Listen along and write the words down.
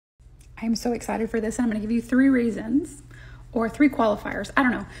I'm so excited for this. And I'm going to give you 3 reasons or 3 qualifiers. I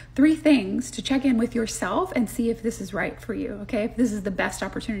don't know, 3 things to check in with yourself and see if this is right for you. Okay. If this is the best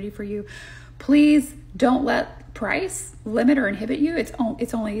opportunity for you, please don't let price limit or inhibit you. It's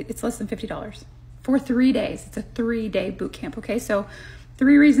less than $50 for 3 days. It's a 3-day boot camp. Okay. So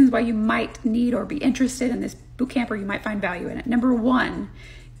 3 reasons why you might need or be interested in this boot camp, or you might find value in it. Number 1,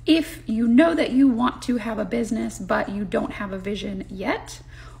 if you know that you want to have a business, but you don't have a vision yet,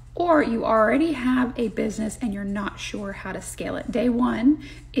 or you already have a business and you're not sure how to scale it. Day 1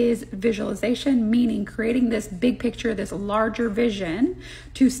 is visualization, meaning creating this big picture, this larger vision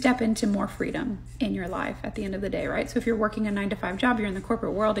to step into more freedom in your life at the end of the day, right? So if you're working a 9-to-5 job, you're in the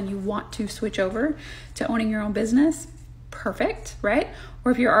corporate world and you want to switch over to owning your own business, perfect, right?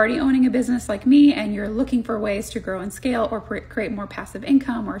 Or if you're already owning a business like me and you're looking for ways to grow and scale or create more passive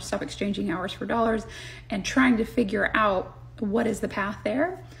income or stop exchanging hours for dollars and trying to figure out what is the path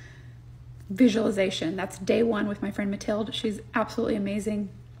there, visualization. That's day 1 with my friend Mathilde. She's absolutely amazing.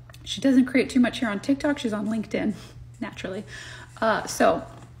 She doesn't create too much here on TikTok. She's on LinkedIn, naturally. So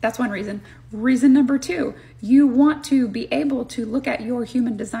that's one reason. Reason number 2, you want to be able to look at your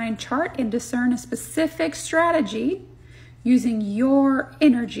human design chart and discern a specific strategy using your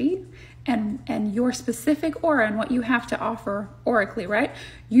energy and your specific aura and what you have to offer oracally, right?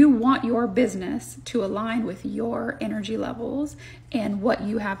 You want your business to align with your energy levels and what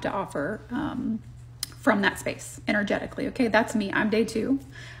you have to offer from that space energetically. Okay, that's me. I'm day 2.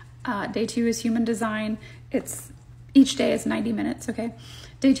 Day 2 is human design. Each day is 90 minutes, okay?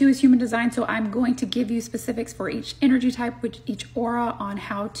 Day 2 is human design, so I'm going to give you specifics for each energy type, each aura, on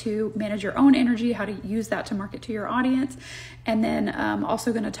how to manage your own energy, how to use that to market to your audience. And then I'm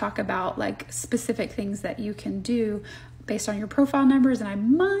also going to talk about like specific things that you can do based on your profile numbers. And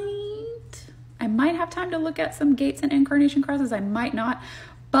I might have time to look at some gates and incarnation crosses. I might not,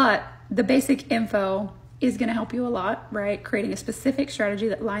 but the basic info is going to help you a lot, right? Creating a specific strategy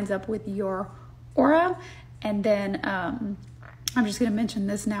that lines up with your aura. And then I'm just going to mention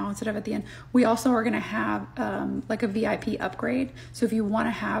this now instead of at the end. We also are going to have like a VIP upgrade. So if you want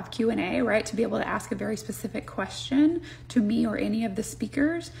to have Q&A, right, to be able to ask a very specific question to me or any of the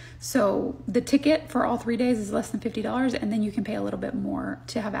speakers. So the ticket for all 3 days is less than $50, and then you can pay a little bit more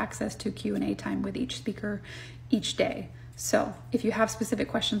to have access to Q&A time with each speaker each day. So if you have specific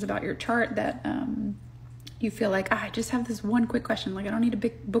questions about your chart that you feel like, I just have this one quick question, like I don't need a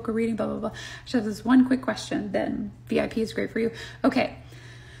big book or reading, blah, blah, blah. I just have this one quick question, then VIP is great for you. Okay,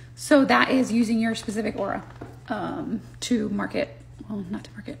 so that is using your specific aura to market, well, not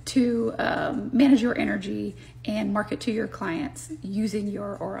to market, to manage your energy and market to your clients using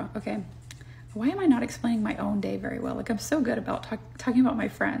your aura, okay? Why am I not explaining my own day very well? Like I'm so good about talking about my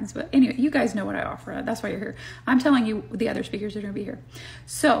friends, but anyway, you guys know what I offer. That's why you're here. I'm telling you the other speakers are gonna be here.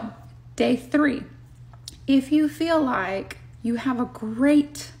 So day 3, if you feel like you have a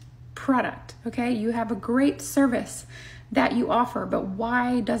great product, okay, you have a great service that you offer, but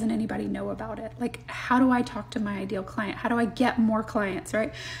why doesn't anybody know about it? Like, how do I talk to my ideal client? How do I get more clients,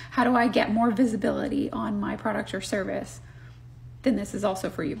 right? How do I get more visibility on my product or service? Then this is also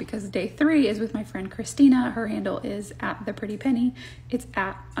for you, because day 3 is with my friend Christina. Her handle is @theprettypenny. It's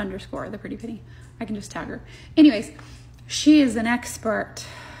 @_theprettypenny. I can just tag her. Anyways, she is an expert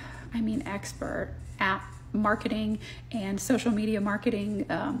at marketing and social media marketing.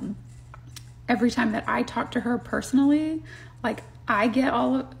 Every time that I talk to her personally, like I get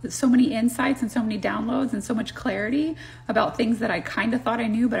so many insights and so many downloads and so much clarity about things that I kind of thought I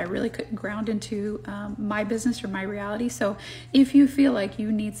knew, but I really couldn't ground into my business or my reality. So if you feel like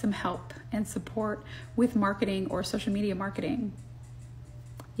you need some help and support with marketing or social media marketing,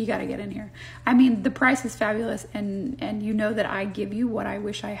 you got to get in here. I mean, the price is fabulous, and you know that I give you what I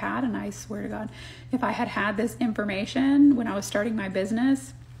wish I had, and I swear to God, if I had this information when I was starting my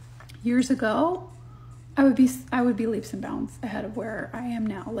business years ago, I would be leaps and bounds ahead of where I am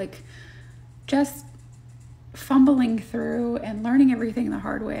now. Like just fumbling through and learning everything the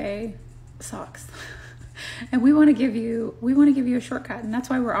hard way sucks. And we want to give you a shortcut, and that's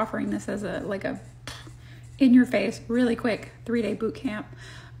why we're offering this as a in your face, really quick 3-day boot camp.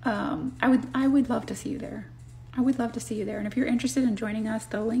 I would love to see you there. I would love to see you there. And if you're interested in joining us,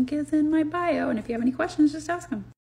 the link is in my bio. And if you have any questions, just ask them.